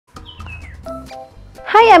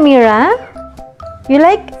Hi, Amira. You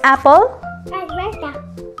like apple?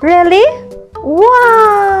 Really?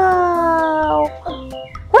 Wow!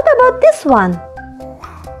 What about this one?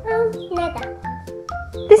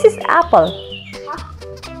 This is apple.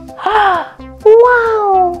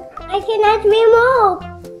 Wow! I cannot remove.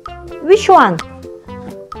 Which one?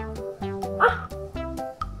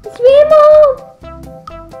 It's removed.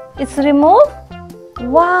 It's removed?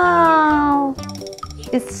 Wow!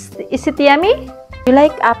 Is it yummy? You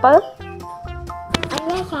like apple? I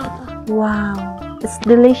like apple. Wow! It's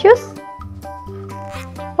delicious?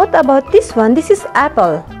 What about this one? This is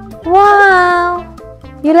apple. Wow!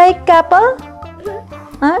 You like apple?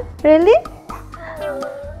 Huh? Really?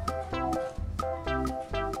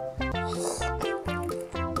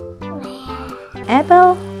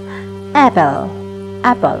 Apple, apple,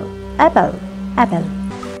 apple, apple, apple.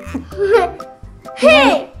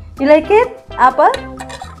 Hey! You like it? Apple?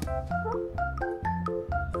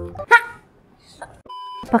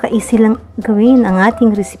 Paka-easy lang gawin ang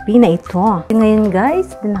ating recipe na ito. Ngayon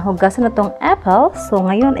guys, dinahugasan na tong apple. So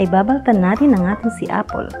ngayon ay babaltan natin ang ating si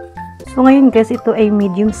apple. So ngayon guys, ito ay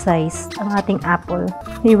medium size ang ating apple.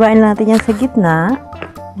 Hiwain lang natin yan sa gitna.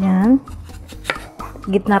 Yan.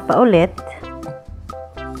 Gitna pa ulit.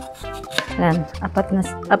 Yan. Apat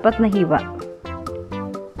na hiwa.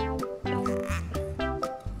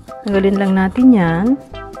 Tanggalin lang natin yan.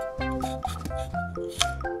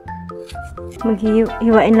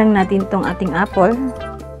 Maghiwain lang natin tong ating apple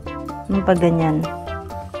ng pagganyan.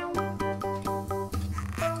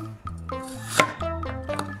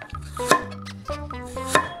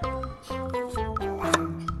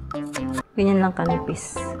 Ganyan lang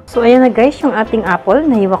kanipis. So ayan na guys, yung ating apple,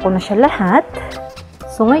 nahiwa ko na siya lahat.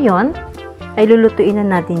 So ngayon ay lulutuin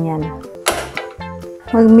na natin yan.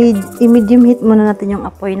 I-medium heat muna natin yung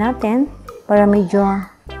apoy natin para medyo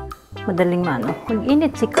madaling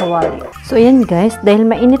mag-init si kawali. So ayan guys, dahil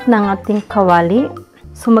mainit na ang ating kawali,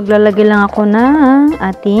 so maglalagay lang ako ng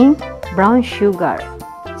ating brown sugar.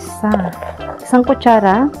 Isang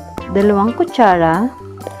kutsara, 2 kutsara,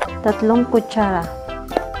 3 kutsara.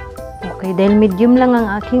 Okay, dahil medium lang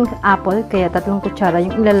ang aking apple, kaya 3 kutsara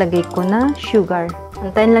yung ilalagay ko na sugar.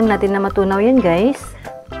 Antayin lang natin na matunaw yan guys.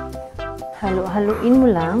 Halo-haluin mo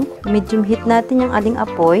lang. Medium heat natin yung ating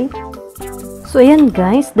apoy. So, ayan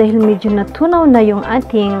guys, dahil medyo natunaw na yung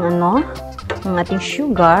ating, ang ating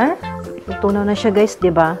sugar. Natunaw na siya guys, 'di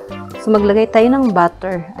ba? So, maglagay tayo ng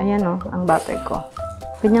butter. Ayan ang butter ko.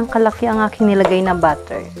 Ganyang kalaki ang aking nilagay na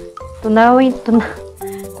butter.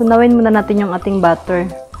 Tunawin muna natin yung ating butter.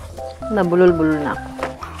 Nabulol-bulol na ako.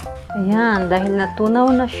 Ayan, dahil natunaw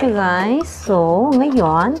na siya guys. So,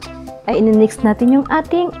 ngayon, ay ininix natin yung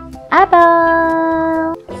ating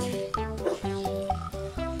apple.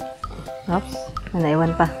 Oops,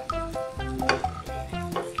 naiwan pa.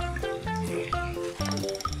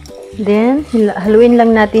 Then, haluin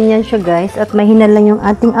lang natin yan siya guys at mahina lang yung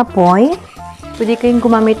ating apoy. Pwede kayong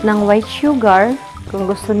gumamit ng white sugar kung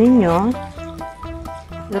gusto ninyo.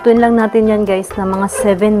 Lutuin lang natin yan guys na mga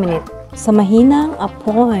 7 minutes. Sa mahinang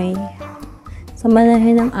apoy. Sa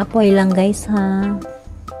mahinang apoy lang guys ha.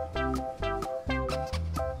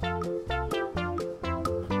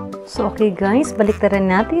 So, okay guys, baliktaran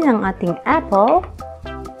natin ang ating apple.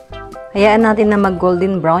 Hayaan natin na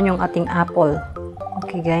mag-golden brown yung ating apple.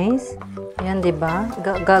 Okay guys? Ayan, diba?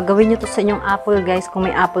 Gagawin nyo to sa inyong apple guys, kung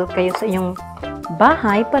may apple kayo sa inyong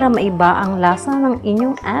bahay para maiba ang lasa ng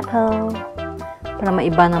inyong apple. Para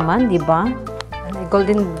maiba naman, diba?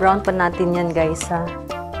 Golden brown pa natin yan guys ha.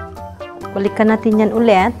 Balikan natin yan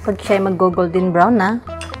ulit pag siya mag-golden brown na.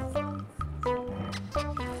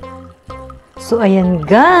 So, ayan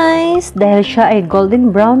guys, dahil siya ay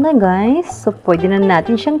golden brown na guys, so pwede na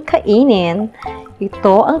natin siyang kainin.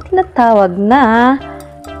 Ito ang tinatawag na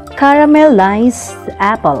caramelized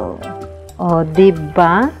apple. O,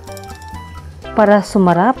 diba? Para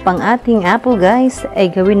sumarap ang ating apple guys, ay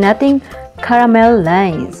gawin nating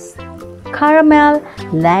caramelized.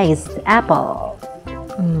 Caramelized apple.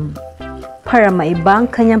 Para maiba ang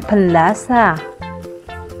kanyang panlasa.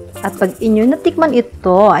 At pag inyo natikman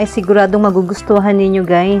ito, ay siguradong magugustuhan ninyo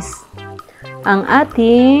guys ang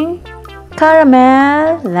ating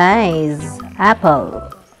caramelized apple.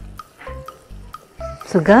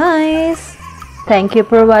 So guys, thank you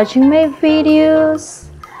for watching my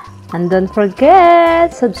videos. And don't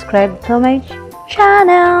forget, subscribe to my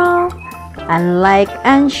channel. And like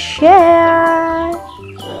and share.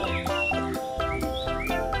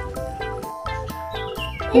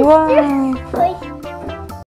 Wow.